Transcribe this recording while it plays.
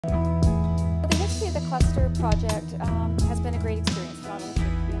cluster project has been a great experience, not only for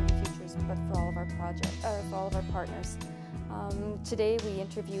Community Futures, but for all of our for all of our partners. Today we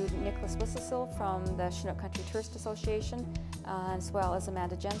interviewed Nicholas Whistlesill from the Chinook Country Tourism Association, as well as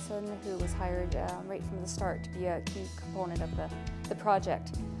Amanda Jensen, who was hired right from the start to be a key component of the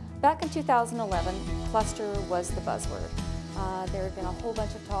project. Back in 2011, cluster was the buzzword. There had been a whole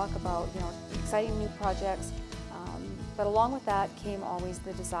bunch of talk about exciting new projects, but along with that came always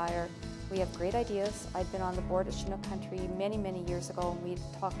the desire. We have great ideas. I'd been on the board at Chinook Country many years ago, and we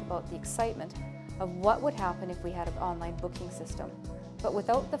talked about the excitement of what would happen if we had an online booking system. But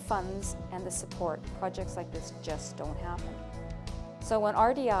without the funds and the support, projects like this just don't happen. So when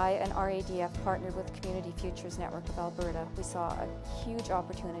RDI and RADF partnered with Community Futures Network of Alberta, we saw a huge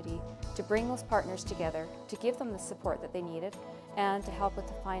opportunity to bring those partners together, to give them the support that they needed, and to help with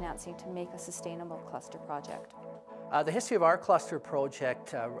the financing to make a sustainable cluster project. The history of our cluster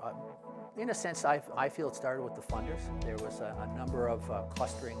project, in a sense, I feel it started with the funders. There was a number of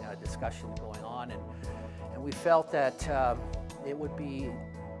clustering discussions going on, and we felt that it would be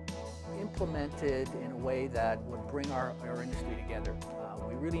implemented in a way that would bring our industry together.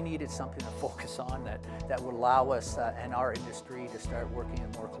 We really needed something to focus on that would allow us and our industry to start working in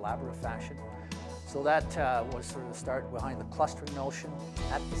a more collaborative fashion. So that was sort of the start behind the clustering notion.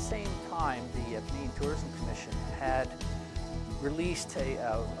 At the same time, the Canadian Tourism Commission had released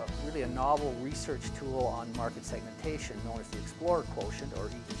really a novel research tool on market segmentation known as the Explorer Quotient, or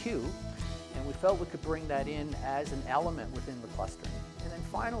EQ, and we felt we could bring that in as an element within the clustering. And then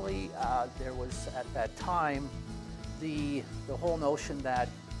finally, there was at that time the whole notion that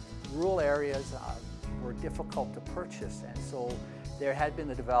rural areas were difficult to purchase, and so there had been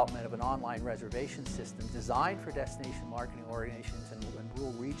the development of an online reservation system designed for destination marketing organizations and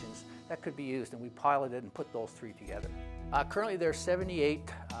rural regions that could be used, and we piloted and put those three together. Currently there are 78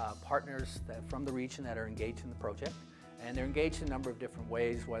 partners from the region that are engaged in the project, and they're engaged in a number of different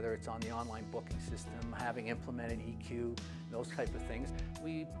ways, whether it's on the online booking system, having implemented EQ, those type of things.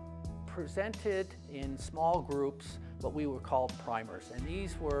 We presented in small groups what we were called primers, and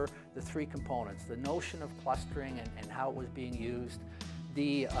these were the three components: the notion of clustering and how it was being used,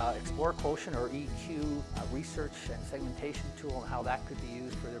 the Explorer Quotient, or EQ, research and segmentation tool, and how that could be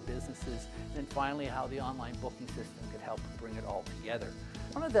used for their businesses, and then finally how the online booking system could help bring it all together.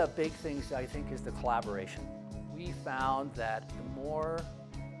 One of the big things, I think, is the collaboration. We found that the more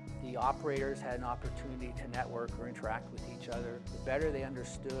the operators had an opportunity to network or interact with each other, the better they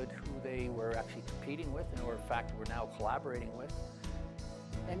understood who they were actually competing with, and or in fact were now collaborating with.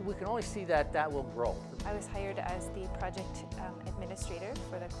 And we can only see that that will grow. I was hired as the project administrator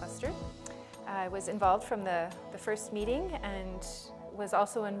for the cluster. I was involved from the first meeting, and was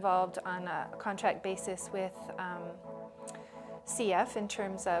also involved on a contract basis with CF in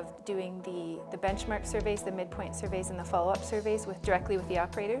terms of doing the benchmark surveys, the midpoint surveys, and the follow-up surveys directly with the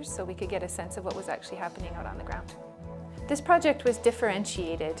operators, so we could get a sense of what was actually happening out on the ground. This project was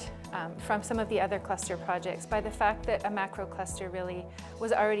differentiated from some of the other cluster projects by the fact that a macro cluster really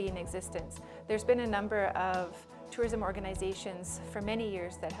was already in existence. There's been a number of tourism organizations for many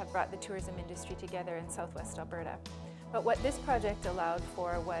years that have brought the tourism industry together in southwest Alberta. But what this project allowed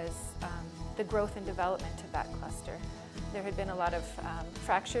for was the growth and development of that cluster. There had been a lot of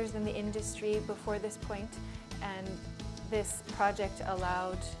fractures in the industry before this point, and this project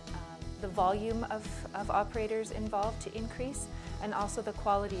allowed the volume of operators involved to increase, and also the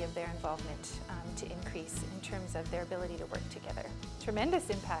quality of their involvement to increase in terms of their ability to work together. Tremendous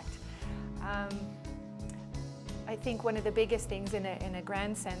impact. I think one of the biggest things in a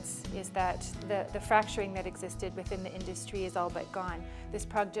grand sense is that the fracturing that existed within the industry is all but gone. This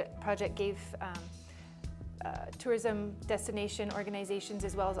project gave tourism destination organizations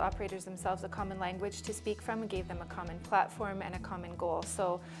as well as operators themselves a common language to speak from, and gave them a common platform and a common goal.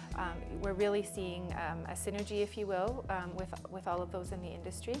 So we're really seeing a synergy, if you will, with all of those in the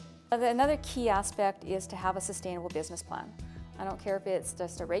industry. Another key aspect is to have a sustainable business plan. I don't care if it's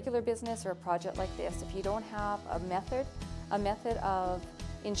just a regular business or a project like this. If you don't have a method of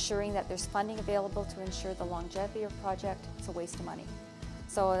ensuring that there's funding available to ensure the longevity of a project, it's a waste of money.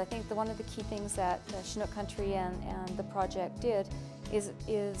 So I think one of the key things that Chinook Country and the project did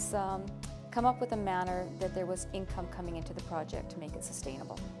is come up with a manner that there was income coming into the project to make it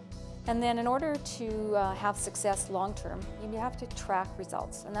sustainable. And then in order to have success long term, you have to track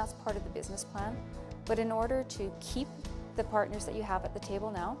results, and that's part of the business plan. But in order to keep the partners that you have at the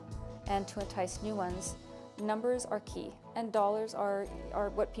table now and to entice new ones, numbers are key, and dollars are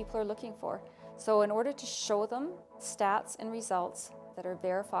what people are looking for. So in order to show them stats and results that are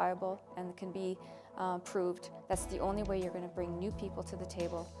verifiable and can be proved, that's the only way you're going to bring new people to the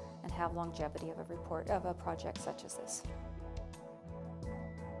table and have longevity of a project such as this.